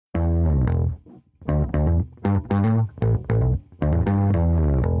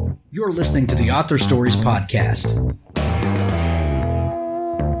You're listening to the Author Stories Podcast,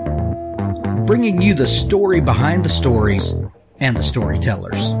 bringing you the story behind the stories and the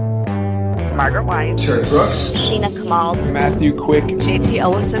storytellers. Margaret White, Terry Brooks, Sheena Kamal, Matthew Quick, J.T.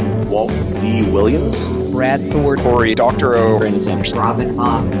 Ellison, Walt D. Williams, Brad Thor, Corey, Dr. O, Brandon Sanderson, Robin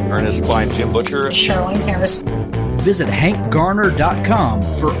Mom, Ernest Klein, Jim Butcher, Sherwin Harris. Visit hankgarner.com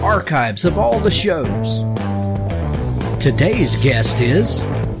for archives of all the shows. Today's guest is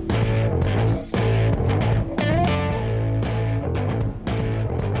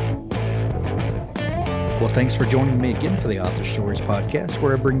Well, thanks for joining me again for the Author Stories Podcast,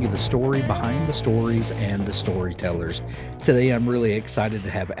 where I bring you the story behind the stories and the storytellers. Today, I'm really excited to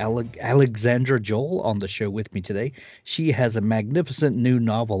have Alexandra Joel on the show with me today. She has a magnificent new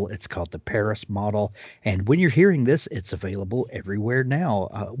novel. It's called The Paris Model, and when you're hearing this, it's available everywhere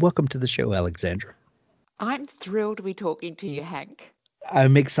now. Welcome to the show, Alexandra. I'm thrilled to be talking to you, Hank.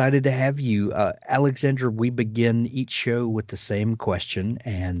 I'm excited to have you. Alexandra, we begin each show with the same question,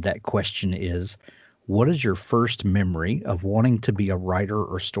 and that question is, what is your first memory of wanting to be a writer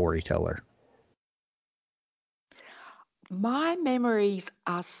or storyteller? My memories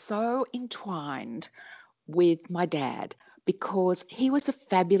are so entwined with my dad because he was a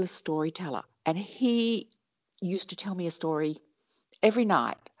fabulous storyteller, and he used to tell me a story every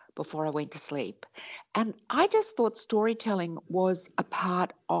night before I went to sleep. And I just thought storytelling was a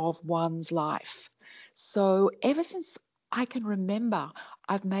part of one's life. So ever since I can remember,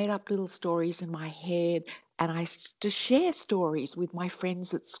 I've made up little stories in my head, and I used to share stories with my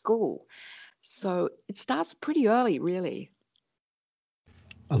friends at school. So it starts pretty early, really.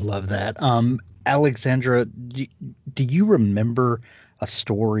 I love that. Alexandra, do you remember a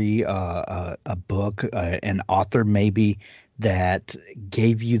story, a book, an author maybe that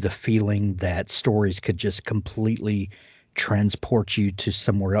gave you the feeling that stories could just completely transport you to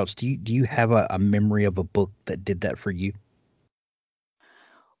somewhere else? Do you have a memory of a book that did that for you?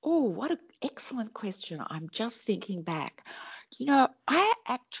 Oh, what an excellent question. I'm just thinking back. I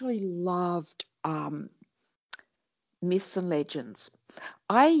actually loved myths and legends.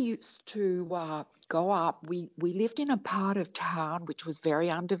 I used to go up. We lived in a part of town which was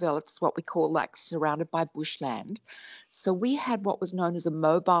very undeveloped. It's what we call like surrounded by bushland. So we had what was known as a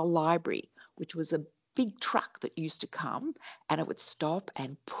mobile library, which was a big truck that used to come, and it would stop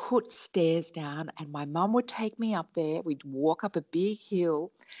and put stairs down, and my mum would take me up there. We'd walk up a big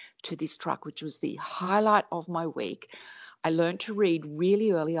hill to this truck, which was the highlight of my week. I learned to read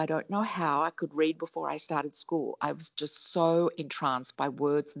really early. I don't know how. I could read before I started school. I was just so entranced by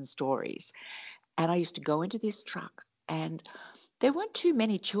words and stories. And I used to go into this truck, and there weren't too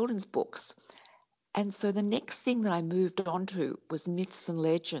many children's books. And so the next thing that I moved on to was myths and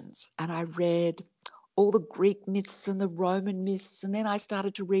legends, and I read all the Greek myths and the Roman myths, and then I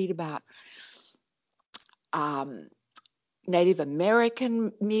started to read about Native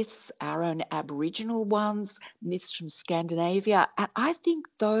American myths, our own Aboriginal ones, myths from Scandinavia, and I think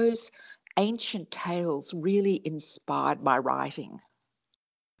those ancient tales really inspired my writing.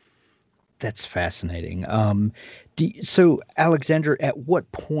 That's fascinating. So, Alexandra, at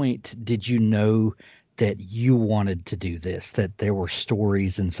what point did you know that you wanted to do this, that there were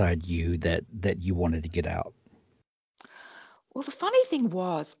stories inside you that you wanted to get out? Well, the funny thing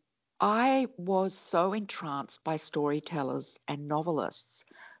was, I was so entranced by storytellers and novelists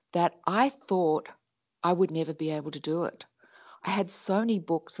that I thought I would never be able to do it. I had so many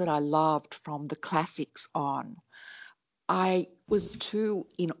books that I loved from the classics on. I was too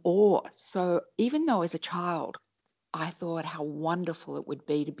in awe. So even though as a child, I thought how wonderful it would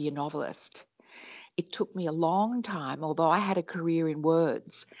be to be a novelist. It took me a long time, although I had a career in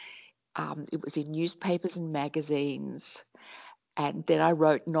words. It was in newspapers and magazines, and then I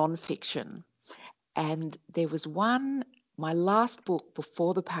wrote nonfiction. And there was my last book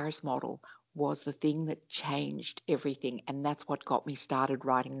before The Paris Model was the thing that changed everything, and that's what got me started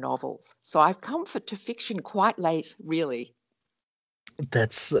writing novels. So I've come to fiction quite late, really.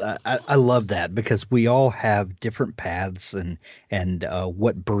 That's I love that, because we all have different paths, and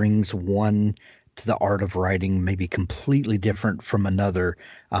what brings one to the art of writing may be completely different from another.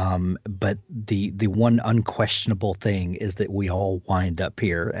 But the one unquestionable thing is that we all wind up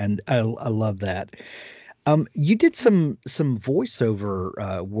here, and I love that. You did some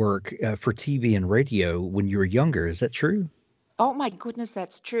voiceover work for TV and radio when you were younger. Is that true? Oh my goodness,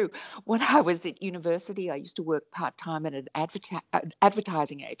 that's true. When I was at university, I used to work part-time at an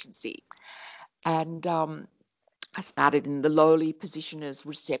advertising agency. And I started in the lowly position as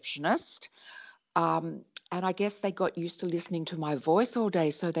receptionist. And I guess they got used to listening to my voice all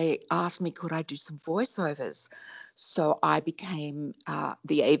day, so they asked me, could I do some voiceovers? So I became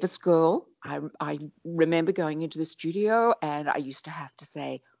the Avis girl. I remember going into the studio and I used to have to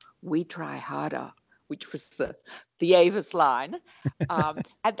say, "We try harder," which was the Avis line. And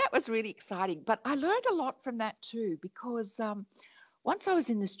that was really exciting. But I learned a lot from that too, because once I was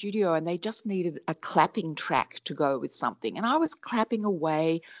in the studio and they just needed a clapping track to go with something, and I was clapping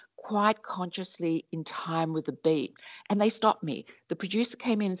away quite consciously in time with the beat, and they stopped me. The producer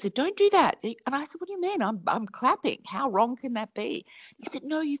came in and said, "Don't do that." And I said, "What do you mean? I'm clapping. How wrong can that be?" He said,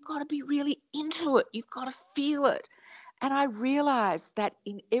 "No, you've got to be really into it. You've got to feel it." And I realized that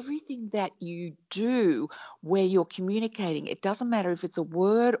in everything that you do where you're communicating, it doesn't matter if it's a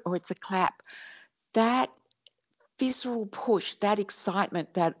word or it's a clap, that visceral push, that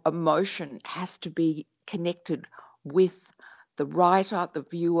excitement, that emotion has to be connected with the writer, the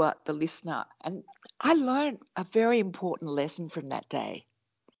viewer, the listener. And I learned a very important lesson from that day.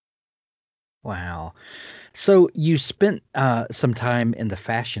 Wow. So you spent some time in the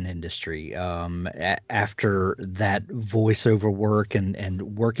fashion industry after that voiceover work and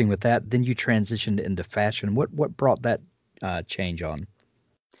working with that. Then you transitioned into fashion. What brought that change on?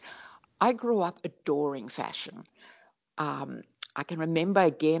 I grew up adoring fashion. Um, I can remember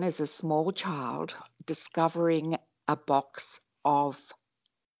again as a small child discovering a box of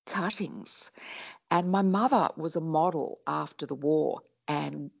cuttings. And my mother was a model after the war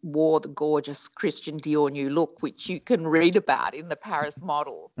and wore the gorgeous Christian Dior new look, which you can read about in the Paris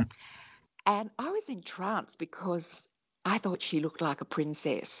model. And I was entranced because I thought she looked like a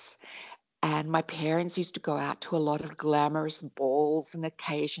princess. And my parents used to go out to a lot of glamorous balls and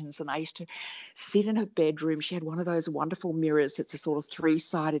occasions. And I used to sit in her bedroom. She had one of those wonderful mirrors. It's a sort of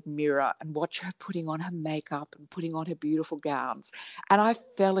three-sided mirror, and watch her putting on her makeup and putting on her beautiful gowns. And I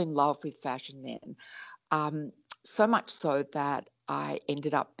fell in love with fashion then. So much so that I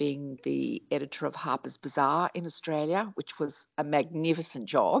ended up being the editor of Harper's Bazaar in Australia, which was a magnificent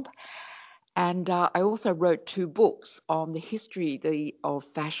job. And I also wrote 2 books on the history of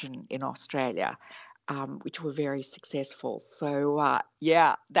fashion in Australia, which were very successful. So,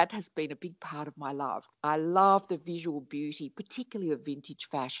 yeah, that has been a big part of my love. I love the visual beauty, particularly of vintage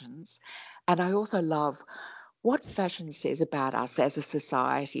fashions. And I also love what fashion says about us as a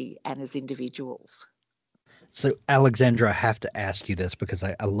society and as individuals. So, Alexandra, I have to ask you this because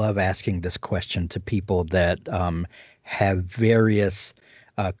I love asking this question to people that have various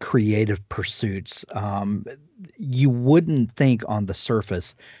creative pursuits. You wouldn't think on the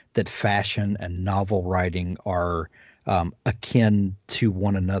surface that fashion and novel writing are akin to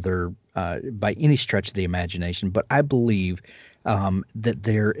one another by any stretch of the imagination, but I believe that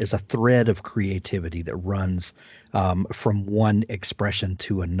there is a thread of creativity that runs from one expression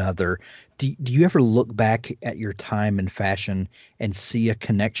to another. Do you ever look back at your time in fashion and see a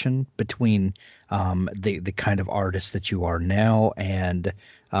connection between the kind of artist that you are now and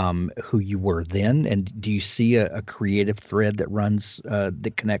who you were then? And do you see a creative thread that runs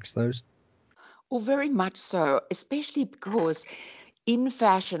that connects those? Well, very much so, especially because in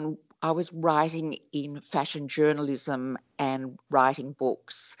fashion, I was writing in fashion journalism and writing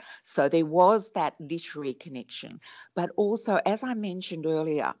books. So there was that literary connection. But also, as I mentioned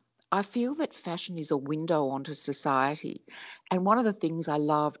earlier, I feel that fashion is a window onto society. And one of the things I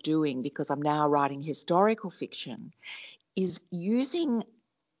love doing, because I'm now writing historical fiction, is using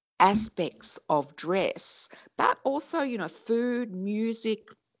aspects of dress, but also, food, music,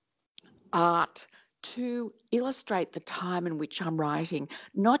 art to illustrate the time in which I'm writing,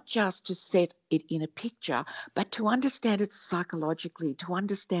 not just to set it in a picture, but to understand it psychologically, to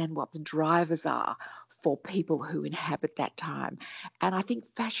understand what the drivers are for people who inhabit that time. And I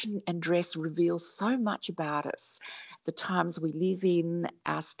think fashion and dress reveal so much about us, the times we live in,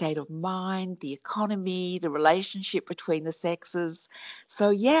 our state of mind, the economy, the relationship between the sexes.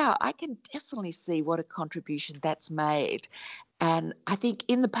 So, yeah, I can definitely see what a contribution that's made. And I think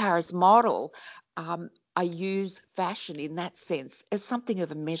in the Paris model, I use fashion in that sense as something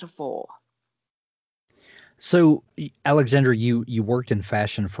of a metaphor. So, Alexandra, you worked in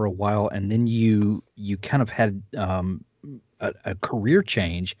fashion for a while, and then you kind of had a career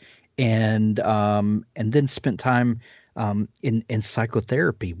change, and then spent time in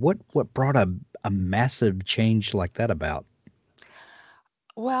psychotherapy. What brought a massive change like that about?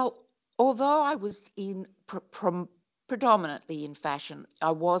 Well, although I was predominantly in fashion,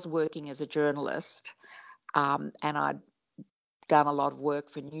 I was working as a journalist, and I'd done a lot of work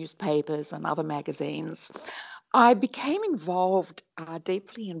for newspapers and other magazines. I became involved,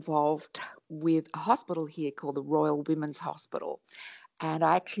 deeply involved with a hospital here called the Royal Women's Hospital. And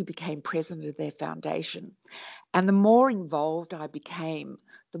I actually became president of their foundation. And the more involved I became,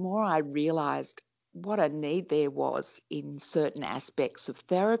 the more I realized what a need there was in certain aspects of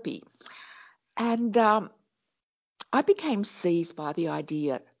therapy. And I became seized by the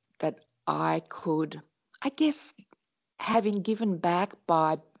idea that I could, I guess, having given back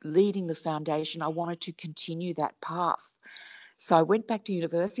by leading the foundation, I wanted to continue that path. So I went back to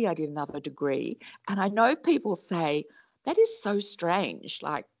university, I did another degree, and I know people say, that is so strange,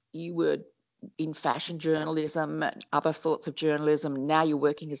 like you were in fashion journalism and other sorts of journalism, now you're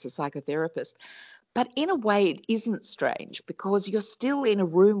working as a psychotherapist. But in a way, it isn't strange because you're still in a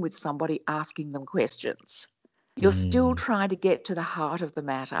room with somebody asking them questions. You're still trying to get to the heart of the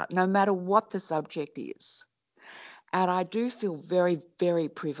matter, no matter what the subject is. And I do feel very, very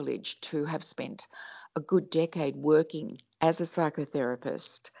privileged to have spent a good decade working as a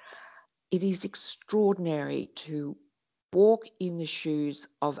psychotherapist. It is extraordinary to walk in the shoes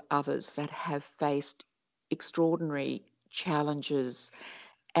of others that have faced extraordinary challenges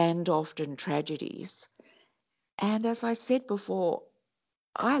and often tragedies. And as I said before,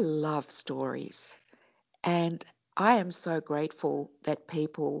 I love stories. And I am so grateful that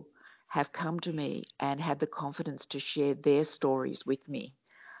people have come to me and had the confidence to share their stories with me.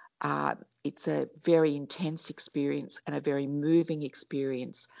 It's a very intense experience and a very moving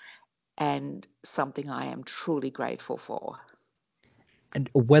experience, and something I am truly grateful for. And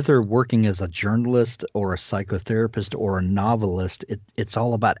whether working as a journalist or a psychotherapist or a novelist, it's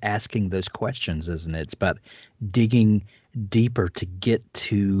all about asking those questions, isn't it? It's about digging deeper to get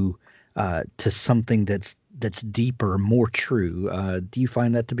to something that's deeper, more true. Do you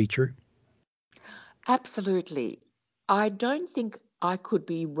find that to be true? Absolutely. I don't think I could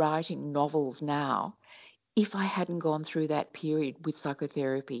be writing novels now if I hadn't gone through that period with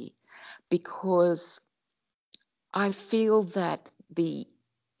psychotherapy, because I feel that the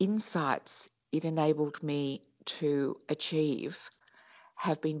insights it enabled me to achieve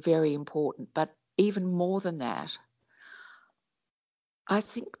have been very important. But even more than that, I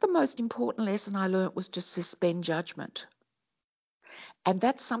think the most important lesson I learned was to suspend judgment. And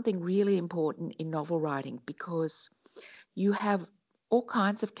that's something really important in novel writing, because you have all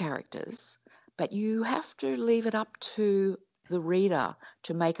kinds of characters, but you have to leave it up to the reader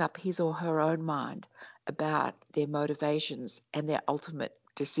to make up his or her own mind about their motivations and their ultimate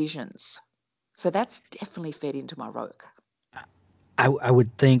decisions. So that's definitely fed into my work. I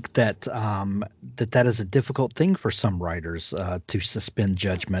would think that that is a difficult thing for some writers to suspend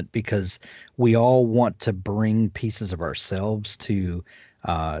judgment, because we all want to bring pieces of ourselves to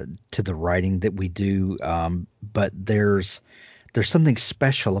the writing that we do, but there's something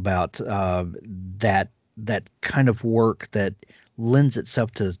special about that kind of work that lends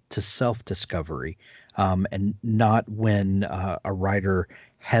itself to self-discovery, and not when a writer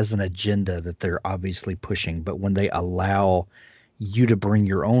has an agenda that they're obviously pushing, but when they allow you to bring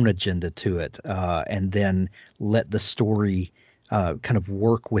your own agenda to it, and then let the story kind of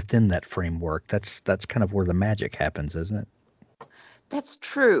work within that framework. That's kind of where the magic happens, isn't it? That's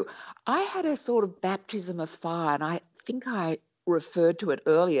true. I had a sort of baptism of fire, and I think I referred to it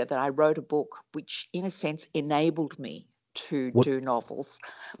earlier that I wrote a book which, in a sense, enabled me to What do novels.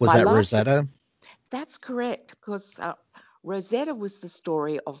 was My that, life, Rosetta? that's correct, because Rosetta was the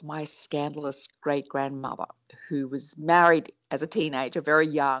story of my scandalous great-grandmother, who was married as a teenager, very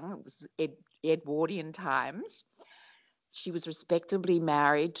young. It was Edwardian times. She was respectably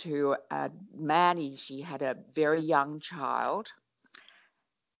married to a man. She had a very young child.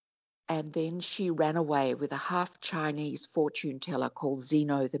 And then she ran away with a half-Chinese fortune teller called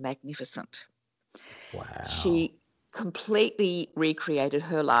Zeno the Magnificent. Wow. She completely recreated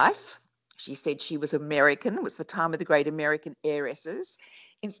her life. She said she was American. It was the time of the great American heiresses.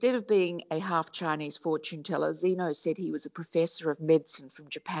 Instead of being a half-Chinese fortune teller, Zeno said he was a professor of medicine from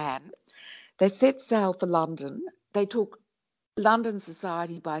Japan. They set sail for London. They took London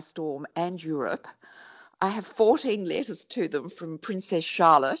society by storm and Europe. I have 14 letters to them from Princess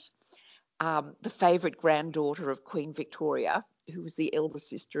Charlotte, the favourite granddaughter of Queen Victoria, who was the elder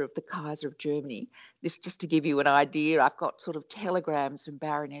sister of the Kaiser of Germany. This just to give you an idea. I've got sort of telegrams from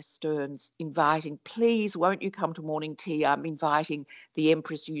Baroness Stearns inviting, please, won't you come to morning tea? I'm inviting the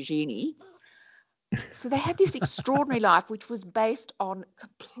Empress Eugenie. So they had this extraordinary life, which was based on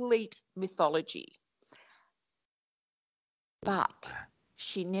complete mythology. But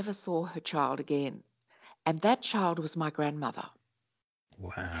she never saw her child again. And that child was my grandmother.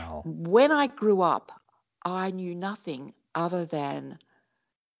 Wow. When I grew up, I knew nothing other than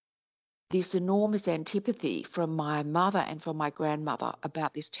this enormous antipathy from my mother and from my grandmother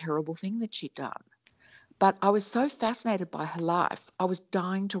about this terrible thing that she'd done. But I was so fascinated by her life, I was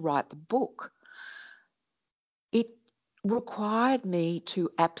dying to write the book. It required me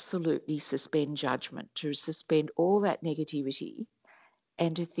to absolutely suspend judgment, to suspend all that negativity,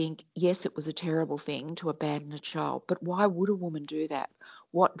 and to think, yes, it was a terrible thing to abandon a child, but why would a woman do that?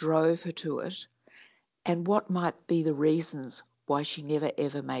 What drove her to it? And what might be the reasons why she never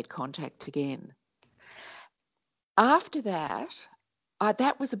ever made contact again? After that,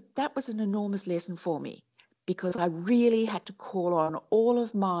 that was an enormous lesson for me, because I really had to call on all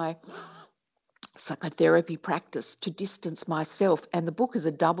of my psychotherapy practice to distance myself. And the book is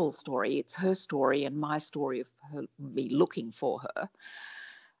a double story. It's her story and my story of me looking for her.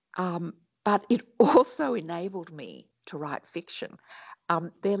 But it also enabled me to write fiction.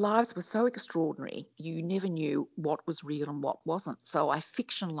 Their lives were so extraordinary, you never knew what was real and what wasn't. So I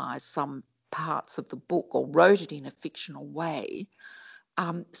fictionalized some parts of the book, or wrote it in a fictional way,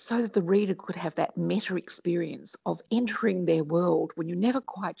 so that the reader could have that meta experience of entering their world when you're never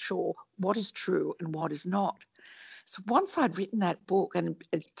quite sure what is true and what is not. So once I'd written that book and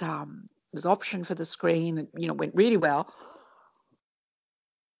it was optioned for the screen and went really well,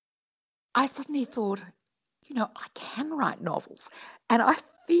 I suddenly thought, I can write novels. And I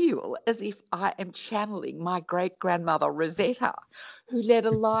feel as if I am channeling my great-grandmother Rosetta, who led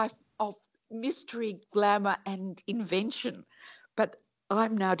a life of mystery, glamour, and invention. But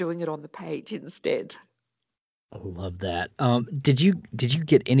I'm now doing it on the page instead. I love that. Did you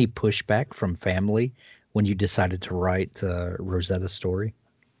get any pushback from family when you decided to write Rosetta's story?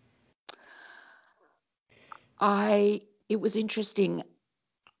 It was interesting.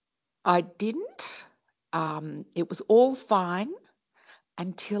 I didn't. It was all fine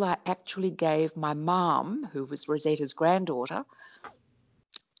until I actually gave my mom, who was Rosetta's granddaughter,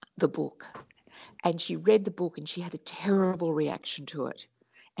 the book. And she read the book and she had a terrible reaction to it.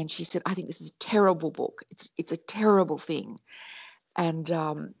 And she said, I think this is a terrible book. It's a terrible thing. And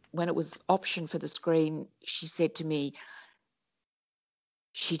when it was optioned for the screen, she said to me,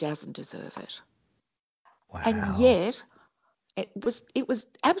 she doesn't deserve it. Wow. And yet it was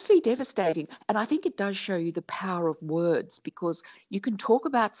absolutely devastating. And I think it does show you the power of words, because you can talk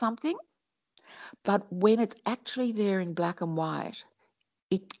about something, but when it's actually there in black and white,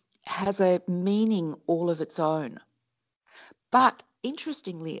 it has a meaning all of its own. But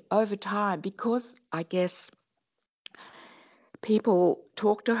interestingly, over time, because I guess people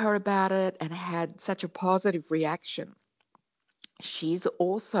talked to her about it and had such a positive reaction, she's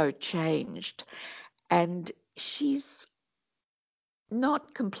also changed. And she's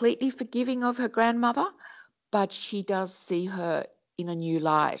not completely forgiving of her grandmother, but she does see her in a new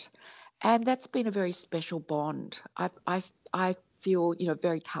light. And that's been a very special bond. I feel,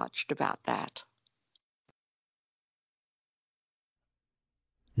 very touched about that.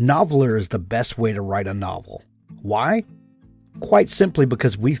 Noveler is the best way to write a novel. Why? Quite simply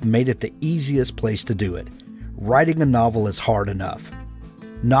because we've made it the easiest place to do it. Writing a novel is hard enough.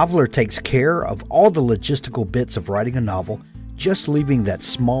 Noveler takes care of all the logistical bits of writing a novel, just leaving that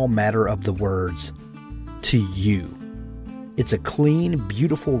small matter of the words to you. It's a clean,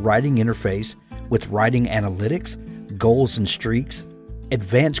 beautiful writing interface with writing analytics, goals and streaks,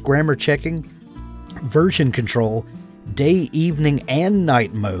 advanced grammar checking, version control, day, evening, and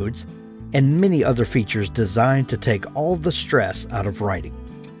night modes, and many other features designed to take all the stress out of writing.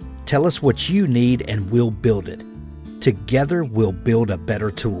 Tell us what you need and we'll build it. Together, we'll build a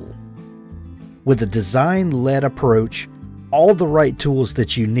better tool. With a design-led approach, all the right tools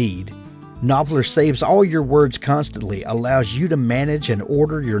that you need, Noveler saves all your words constantly, allows you to manage and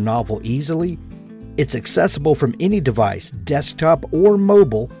order your novel easily. It's accessible from any device, desktop or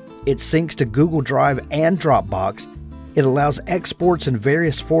mobile. It syncs to Google Drive and Dropbox. It allows exports in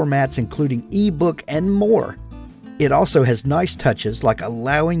various formats, including ebook and more. It also has nice touches like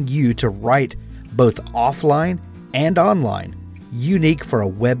allowing you to write both offline and online, unique for a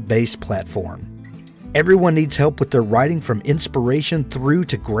web-based platform. Everyone needs help with their writing, from inspiration through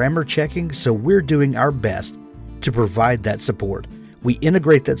to grammar checking, so we're doing our best to provide that support. We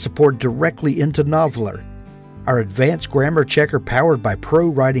integrate that support directly into Noveler. Our advanced grammar checker powered by Pro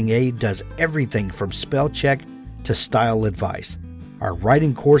Writing Aid does everything from spell check to style advice. Our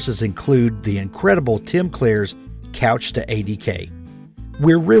writing courses include the incredible Tim Clare's Couch to ADK.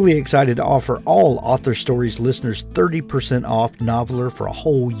 We're really excited to offer all Author Stories listeners 30% off Noveler for a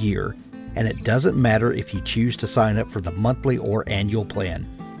whole year. And it doesn't matter if you choose to sign up for the monthly or annual plan.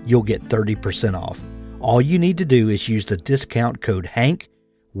 You'll get 30% off. All you need to do is use the discount code HANK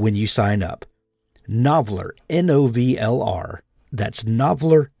when you sign up. Noveler, N-O-V-L-R. That's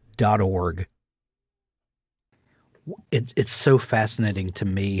noveler.org. It's so fascinating to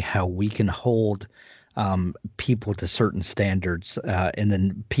me how we can hold people to certain standards, and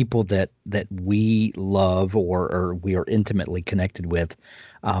then people that we love or we are intimately connected with,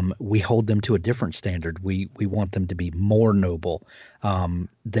 we hold them to a different standard. We want them to be more noble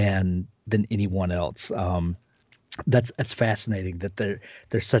than anyone else. That's fascinating that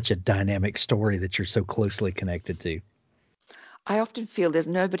there's such a dynamic story that you're so closely connected to. I often feel there's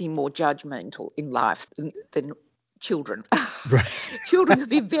nobody more judgmental in life than children. Right. Children can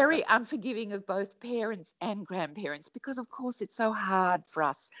be very unforgiving of both parents and grandparents because, of course, it's so hard for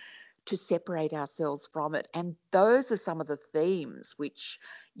us to separate ourselves from it. And those are some of the themes which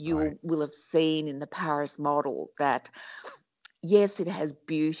you will have seen in the Paris model, that, yes, it has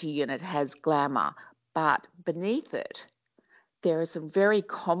beauty and it has glamour, but beneath it, there are some very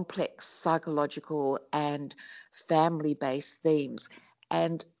complex psychological and family-based themes.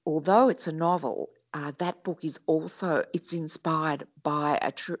 And although it's a novel, that book is also, it's inspired by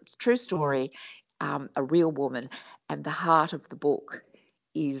a true story, a real woman, and the heart of the book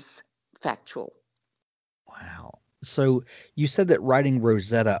is factual. Wow. So you said that writing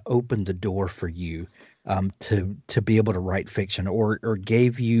Rosetta opened the door for you to be able to write fiction, or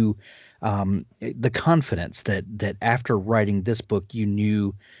gave you the confidence that after writing this book, you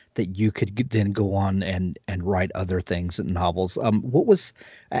knew that you could then go on and write other things and novels. What was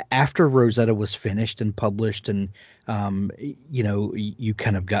after Rosetta was finished and published, and you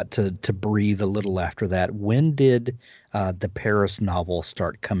kind of got to breathe a little after that. When did the Paris novel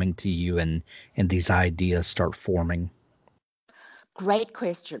start coming to you, and these ideas start forming? Great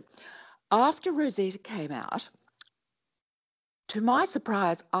question. After Rosetta came out, to my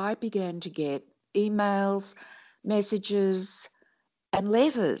surprise, I began to get emails, messages, and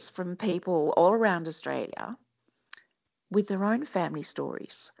letters from people all around Australia with their own family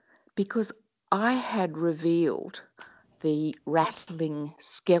stories, because I had revealed the rattling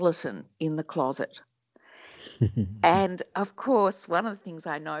skeleton in the closet. And of course, one of the things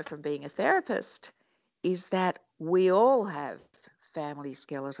I know from being a therapist is that we all have family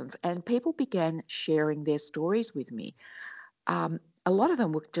skeletons, and people began sharing their stories with me. A lot of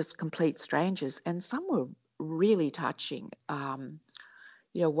them were just complete strangers, and some were really touching.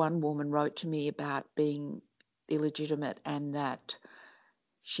 One woman wrote to me about being illegitimate and that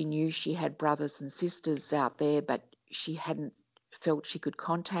she knew she had brothers and sisters out there, but she hadn't felt she could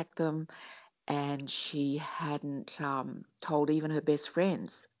contact them, and she hadn't told even her best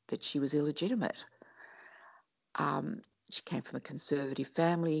friends that she was illegitimate. She came from a conservative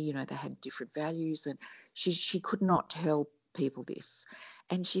family, they had different values, and she could not tell people this.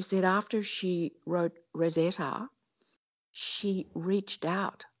 And she said after she wrote Rosetta, she reached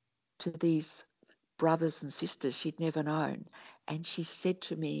out to these brothers and sisters she'd never known, and she said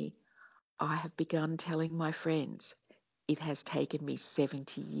to me, I have begun telling my friends. It has taken me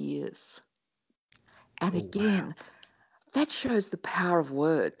 70 years. And again, wow, that shows the power of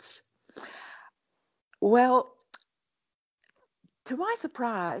words. Well, to my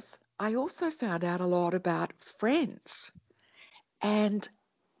surprise, I also found out a lot about friends. And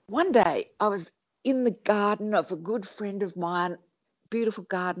one day I was in the garden of a good friend of mine, beautiful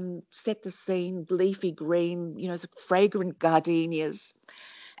garden, set the scene, leafy green, fragrant gardenias.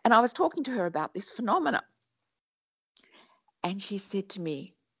 And I was talking to her about this phenomena. And she said to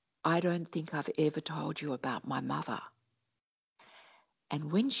me, I don't think I've ever told you about my mother.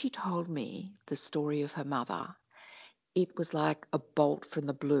 And when she told me the story of her mother, it was like a bolt from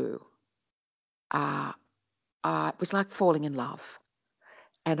the blue. It was like falling in love.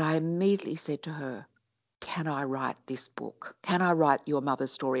 And I immediately said to her, can I write this book? Can I write your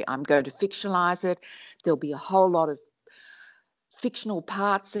mother's story? I'm going to fictionalize it. There'll be a whole lot of fictional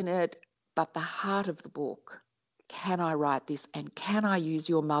parts in it, but the heart of the book, can I write this? And can I use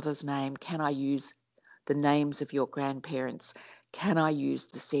your mother's name? Can I use the names of your grandparents? Can I use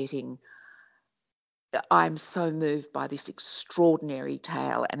the setting? I'm so moved by this extraordinary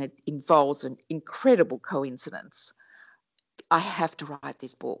tale, and it involves an incredible coincidence. I have to write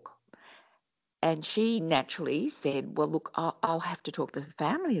this book. And she naturally said, well, look, I'll have to talk to the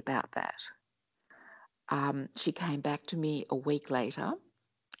family about that. She came back to me a week later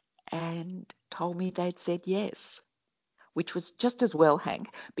and told me they'd said yes, which was just as well,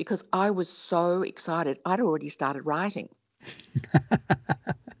 Hank, because I was so excited. I'd already started writing.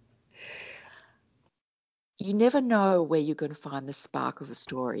 You never know where you're going to find the spark of a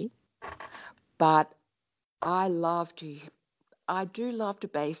story, but I do love to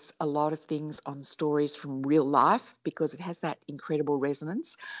base a lot of things on stories from real life because it has that incredible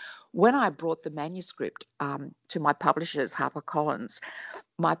resonance. When I brought the manuscript to my publishers, HarperCollins,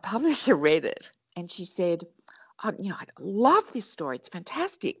 my publisher read it and she said, I love this story. It's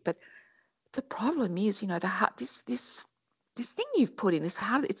fantastic, but the problem is, the heart, this thing you've put in this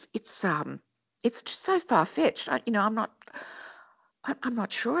heart, it's just so far fetched. I'm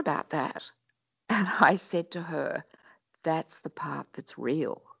not sure about that. And I said to her, that's the part that's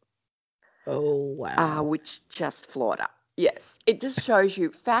real. Oh, wow. Which just floored her. Yes, it just shows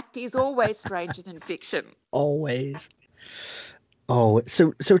you fact is always stranger than fiction. Always. Oh,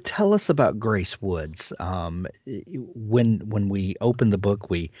 so tell us about Grace Woods. When we open the book,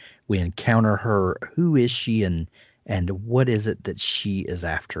 we encounter her. Who is she, and what is it that she is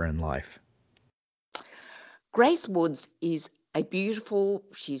after in life? Grace Woods is a beautiful,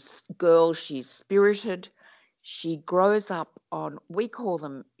 girl, she's spirited. She grows up on, we call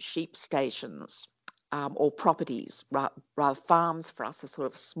them sheep stations, or properties, rather farms for us are sort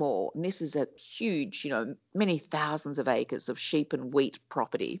of small. And this is a huge, many thousands of acres of sheep and wheat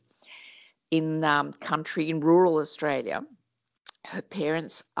property in country, in rural Australia. Her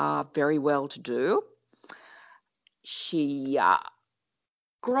parents are very well to do. She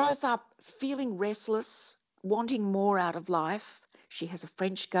grows up feeling restless, wanting more out of life. She has a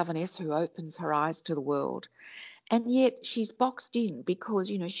French governess who opens her eyes to the world. And yet she's boxed in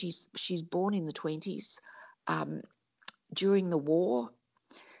because, she's born in the 20s. During the war,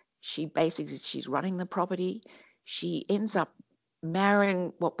 she's running the property. She ends up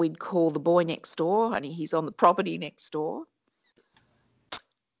marrying what we'd call the boy next door, and he's on the property next door.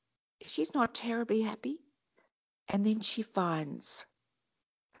 She's not terribly happy. And then she finds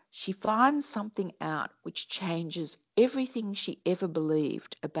something out which changes everything she ever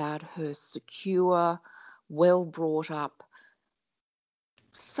believed about her secure, well brought up,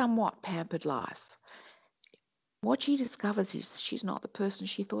 somewhat pampered life. What she discovers is she's not the person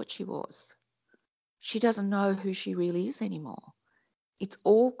she thought she was. She doesn't know who she really is anymore. It's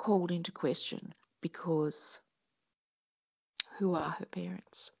all called into question because who are her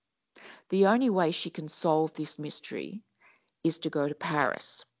parents? The only way she can solve this mystery is to go to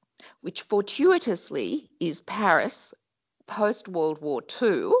Paris, which fortuitously is Paris post-World War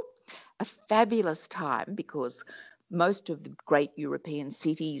II, a fabulous time because most of the great European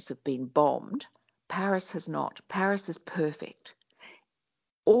cities have been bombed. Paris has not. Paris is perfect.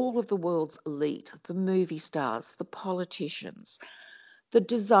 All of the world's elite, the movie stars, the politicians, the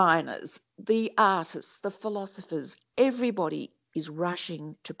designers, the artists, the philosophers, everybody is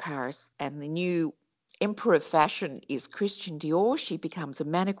rushing to Paris, and the new emperor of fashion is Christian Dior. She becomes a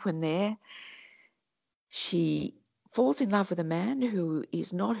mannequin there. She falls in love with a man who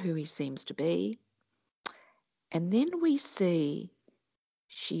is not who he seems to be. And then we see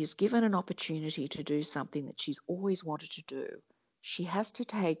she is given an opportunity to do something that she's always wanted to do. She has to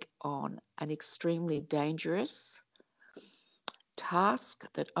take on an extremely dangerous task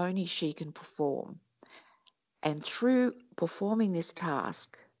that only she can perform. And through performing this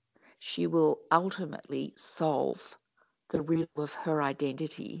task, she will ultimately solve the riddle of her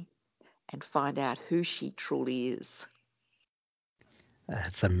identity and find out who she truly is.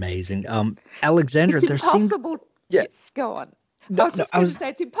 That's amazing. Alexandra, it's impossible. Yes, go on. No, I was just going to say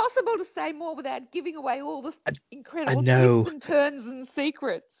it's impossible to say more without giving away all the incredible twists and turns and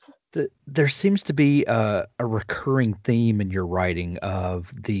secrets. There seems to be a recurring theme in your writing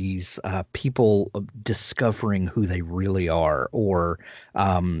of these people discovering who they really are, or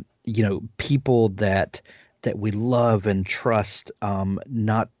people that we love and trust,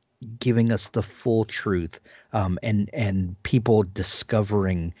 not giving us the full truth, and people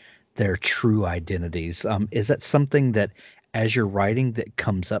discovering their true identities. Is that something that, as you're writing, that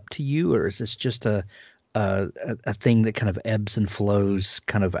comes up to you, or is this just a thing that kind of ebbs and flows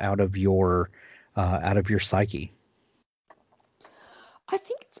kind of out of your psyche? I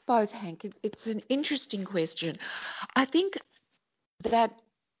think it's both, Hank. It's an interesting question. I think that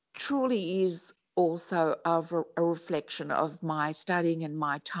truly is also a reflection of my studying and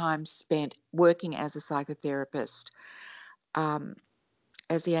my time spent working as a psychotherapist.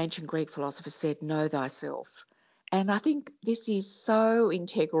 As the ancient Greek philosopher said, know thyself. And I think this is so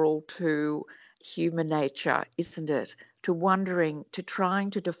integral to human nature, isn't it? To wondering, to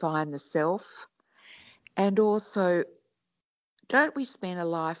trying to define the self. And also, don't we spend a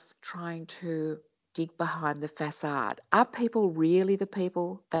life trying to dig behind the facade? Are people really the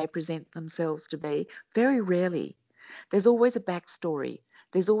people they present themselves to be? Very rarely. There's always a backstory.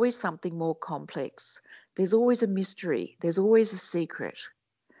 There's always something more complex. There's always a mystery. There's always a secret.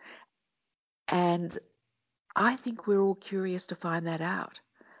 And I think we're all curious to find that out.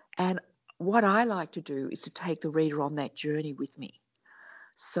 And what I like to do is to take the reader on that journey with me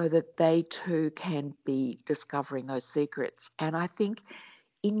so that they too can be discovering those secrets. And I think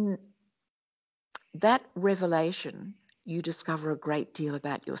in that revelation, you discover a great deal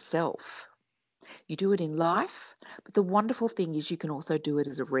about yourself. You do it in life, but the wonderful thing is you can also do it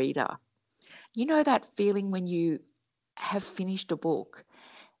as a reader. You know that feeling when you have finished a book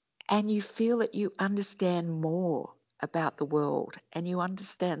and you feel that you understand more about the world and you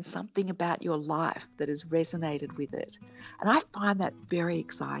understand something about your life that has resonated with it. And I find that very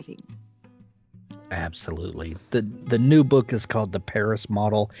exciting. Absolutely. The new book is called The Paris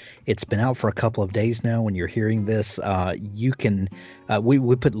Model. It's been out for a couple of days now. When you're hearing this, you can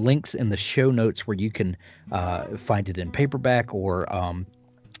we put links in the show notes where you can find it in paperback or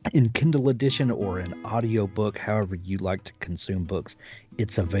in Kindle edition or an audio book, however you like to consume books.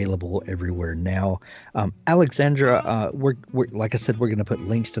 It's available everywhere now. Alexandra, we're like I said, we're going to put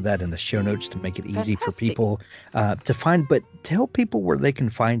links to that in the show notes to make it easy for people to find. But tell people where they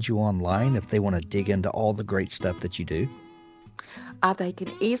can find you online if they want to dig into all the great stuff that you do. They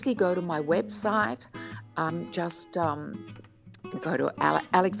can easily go to my website. Go to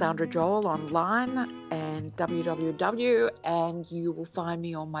Alexandra Joel online and www, and you will find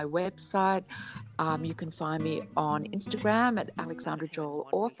me on my website. You can find me on Instagram at Alexandra Joel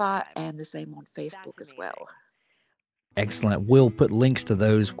Author, and the same on Facebook as well. Excellent. We'll put links to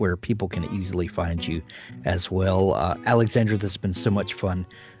those where people can easily find you as well. Alexandra, this has been so much fun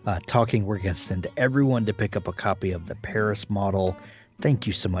talking. We're going to send everyone to pick up a copy of The Paris Model. Thank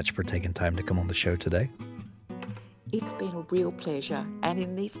you so much for taking time to come on the show today. It's been a real pleasure. And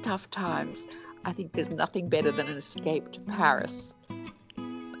in these tough times, I think there's nothing better than an escape to Paris. And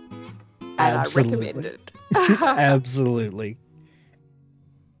Absolutely. I recommend it. Absolutely.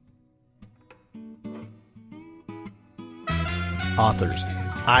 Authors,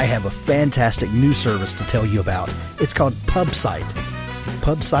 I have a fantastic new service to tell you about. It's called PubSite.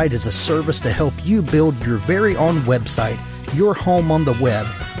 PubSite is a service to help you build your very own website, your home on the web,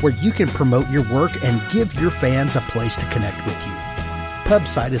 where you can promote your work and give your fans a place to connect with you.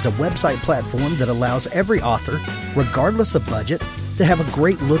 PubSite is a website platform that allows every author, regardless of budget, to have a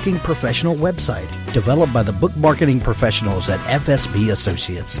great-looking professional website developed by the book marketing professionals at FSB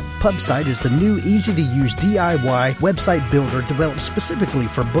Associates. PubSite is the new easy-to-use DIY website builder developed specifically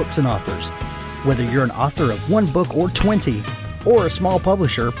for books and authors. Whether you're an author of one book or 20, or a small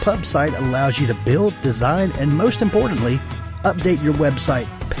publisher, PubSite allows you to build, design, and most importantly, update your website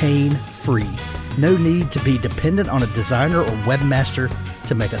pain-free. No need to be dependent on a designer or webmaster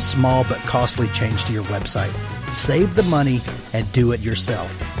to make a small but costly change to your website. Save the money and do it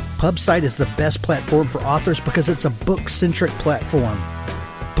yourself. PubSite is the best platform for authors because it's a book-centric platform.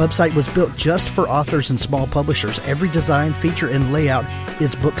 PubSite was built just for authors and small publishers. Every design, feature, and layout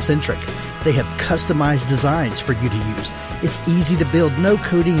is book-centric. They have customized designs for you to use. It's easy to build. No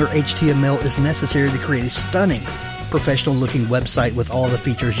coding or HTML is necessary to create a stunning, professional-looking website with all the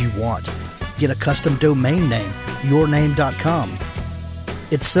features you want. Get a custom domain name, yourname.com.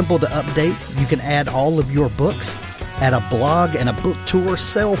 It's simple to update. You can add all of your books, add a blog and a book tour,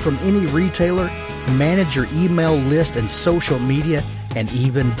 sell from any retailer, manage your email list and social media, and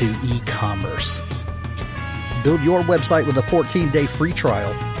even do e-commerce. Build your website with a 14-day free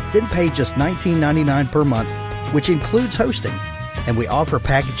trial, then pay just $19.99 per month, which includes hosting. And we offer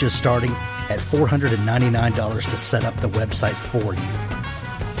packages starting at $499 to set up the website for you.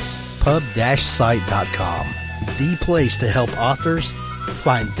 Pub-site.com, the place to help authors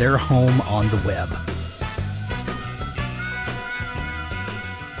find their home on the web.